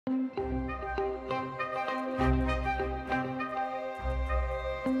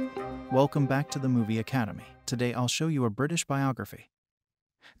Welcome back to the Movie Academy. Today I'll show you a British biography.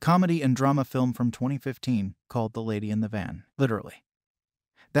 Comedy and drama film from 2015 called The Lady in the Van, literally.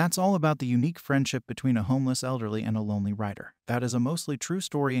 That's all about the unique friendship between a homeless elderly and a lonely writer. That is a mostly true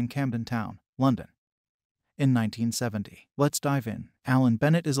story in Camden Town, London. In 1970. Let's dive in. Alan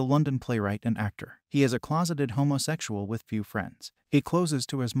Bennett is a London playwright and actor. He is a closeted homosexual with few friends. He closes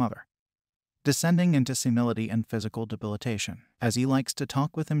to his mother, descending into senility and physical debilitation, as he likes to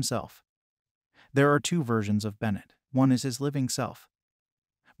talk with himself. There are two versions of Bennett. One is his living self.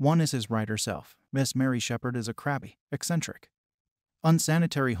 One is his writer self. Miss Mary Shepherd is a crabby, eccentric,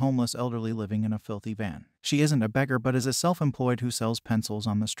 unsanitary homeless elderly living in a filthy van. She isn't a beggar but is a self-employed who sells pencils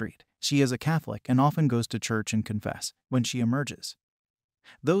on the street. She is a Catholic and often goes to church and confess. When she emerges,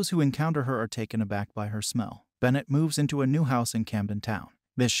 those who encounter her are taken aback by her smell. Bennett moves into a new house in Camden Town.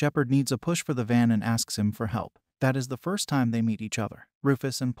 Miss Shepherd needs a push for the van and asks him for help. That is the first time they meet each other.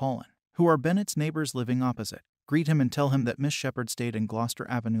 Rufus and Pauline, who are Bennett's neighbors living opposite, greet him and tell him that Miss Shepherd stayed in Gloucester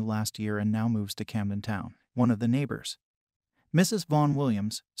Avenue last year and now moves to Camden Town. One of the neighbors, Mrs. Vaughan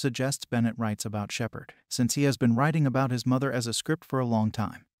Williams, suggests Bennett writes about Shepherd, since he has been writing about his mother as a script for a long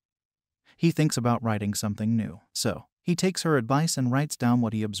time. He thinks about writing something new, so he takes her advice and writes down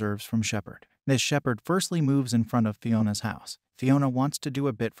what he observes from Shepherd. Miss Shepherd firstly moves in front of Fiona's house. Fiona wants to do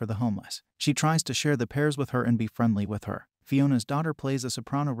a bit for the homeless. She tries to share the pears with her and be friendly with her. Fiona's daughter plays a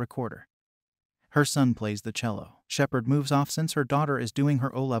soprano recorder. Her son plays the cello. Shepherd moves off since her daughter is doing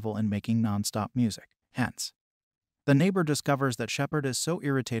her O-level and making non-stop music. Hence, the neighbor discovers that Shepherd is so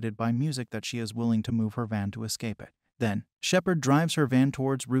irritated by music that she is willing to move her van to escape it. Then, Shepherd drives her van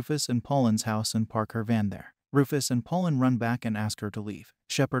towards Rufus and Pauline's house and park her van there. Rufus and Pauline run back and ask her to leave.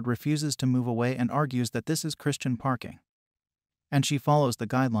 Shepherd refuses to move away and argues that this is Christian parking, and she follows the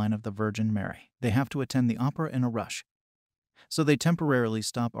guideline of the Virgin Mary. They have to attend the opera in a rush, so they temporarily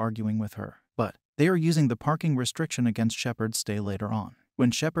stop arguing with her. But they are using the parking restriction against Shepherd's stay later on,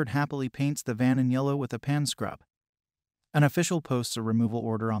 when Shepherd happily paints the van in yellow with a pan scrub. An official posts a removal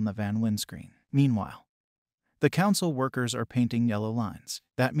order on the van windscreen. Meanwhile, the council workers are painting yellow lines.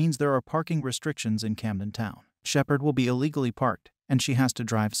 That means there are parking restrictions in Camden Town. Shepherd will be illegally parked, and she has to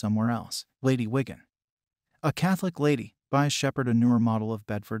drive somewhere else. Lady Wigan, a Catholic lady, buys Shepherd a newer model of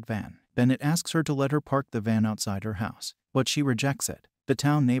Bedford van. Bennett asks her to let her park the van outside her house, but she rejects it. The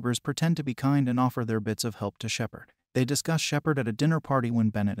town neighbors pretend to be kind and offer their bits of help to Shepherd. They discuss Shepherd at a dinner party when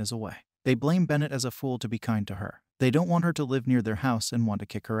Bennett is away. They blame Bennett as a fool to be kind to her. They don't want her to live near their house and want to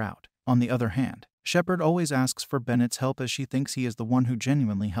kick her out. On the other hand, Shepherd always asks for Bennett's help as she thinks he is the one who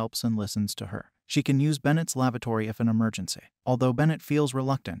genuinely helps and listens to her. She can use Bennett's lavatory if an emergency. Although Bennett feels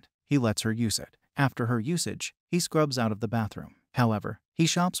reluctant, he lets her use it. After her usage, he scrubs out of the bathroom. However, he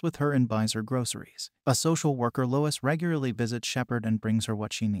shops with her and buys her groceries. A social worker, Lois, regularly visits Shepherd and brings her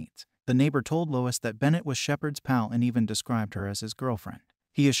what she needs. The neighbor told Lois that Bennett was Shepherd's pal and even described her as his girlfriend.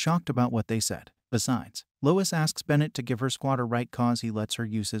 He is shocked about what they said. Besides, Lois asks Bennett to give her squatter right cause he lets her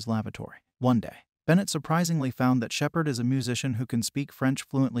use his lavatory. One day, Bennett surprisingly found that Shepherd is a musician who can speak French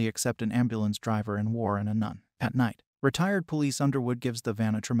fluently except an ambulance driver in war and a nun. At night, retired police Underwood gives the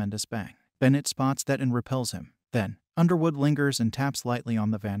van a tremendous bang. Bennett spots that and repels him. Then, Underwood lingers and taps lightly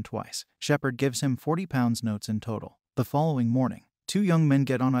on the van twice. Shepherd gives him £40 notes in total. The following morning, two young men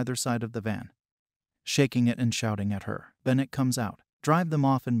get on either side of the van, shaking it and shouting at her. Bennett comes out, drive them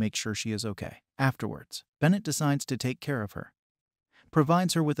off and make sure she is okay. Afterwards, Bennett decides to take care of her,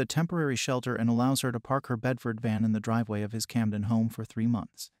 provides her with a temporary shelter and allows her to park her Bedford van in the driveway of his Camden home for 3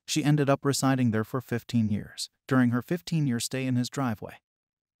 months. She ended up residing there for 15 years. During her 15-year stay in his driveway,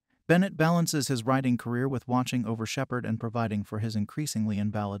 Bennett balances his writing career with watching over Shepherd and providing for his increasingly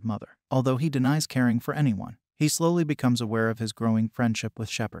invalid mother. Although he denies caring for anyone, he slowly becomes aware of his growing friendship with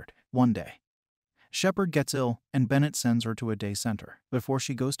Shepherd. One day, Shepherd gets ill, and Bennett sends her to a day center. Before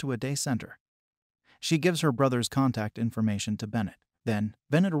she goes to a day center, she gives her brother's contact information to Bennett. Then,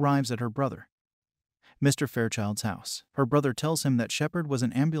 Bennett arrives at her brother, Mr. Fairchild's house. Her brother tells him that Shepherd was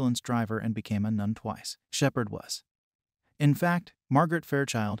an ambulance driver and became a nun twice. Shepherd was, in fact, Margaret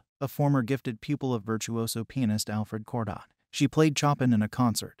Fairchild, a former gifted pupil of virtuoso pianist Alfred Cortot. She played Chopin in a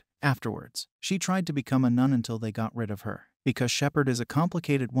concert. Afterwards, she tried to become a nun until they got rid of her. Because Shepherd is a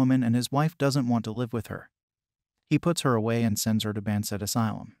complicated woman and his wife doesn't want to live with her, he puts her away and sends her to Bansett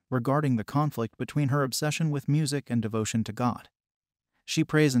Asylum. Regarding the conflict between her obsession with music and devotion to God, she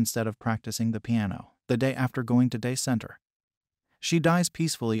prays instead of practicing the piano. The day after going to day center, she dies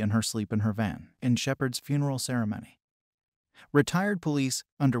peacefully in her sleep in her van. In Shepherd's funeral ceremony, retired police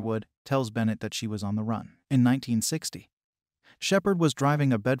Underwood tells Bennett that she was on the run. In 1960, Shepherd was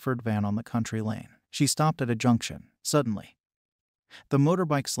driving a Bedford van on the country lane. She stopped at a junction. Suddenly, The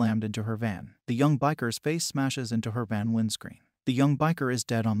motorbike slammed into her van. The young biker's face smashes into her van windscreen. The young biker is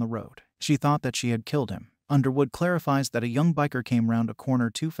dead on the road. She thought that she had killed him. Underwood clarifies that a young biker came round a corner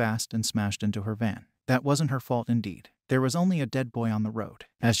too fast and smashed into her van. That wasn't her fault indeed. There was only a dead boy on the road.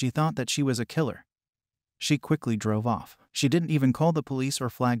 As she thought that she was a killer, she quickly drove off. She didn't even call the police or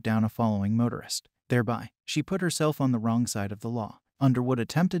flag down a following motorist. Thereby, she put herself on the wrong side of the law. Underwood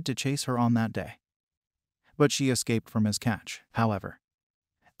attempted to chase her on that day, but she escaped from his catch. However,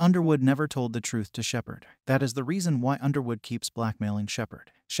 Underwood never told the truth to Shepard. That is the reason why Underwood keeps blackmailing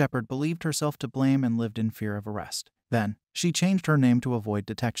Shepard. Shepard believed herself to blame and lived in fear of arrest. Then, she changed her name to avoid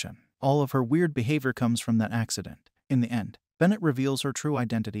detection. All of her weird behavior comes from that accident. In the end, Bennett reveals her true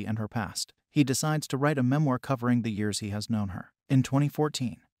identity and her past. He decides to write a memoir covering the years he has known her. In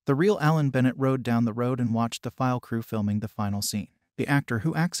 2014, the real Alan Bennett rode down the road and watched the file crew filming the final scene. The actor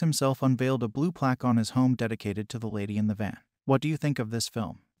who acts himself unveiled a blue plaque on his home dedicated to the lady in the van. What do you think of this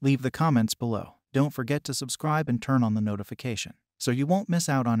film? Leave the comments below. Don't forget to subscribe and turn on the notification so you won't miss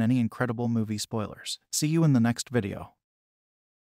out on any incredible movie spoilers. See you in the next video.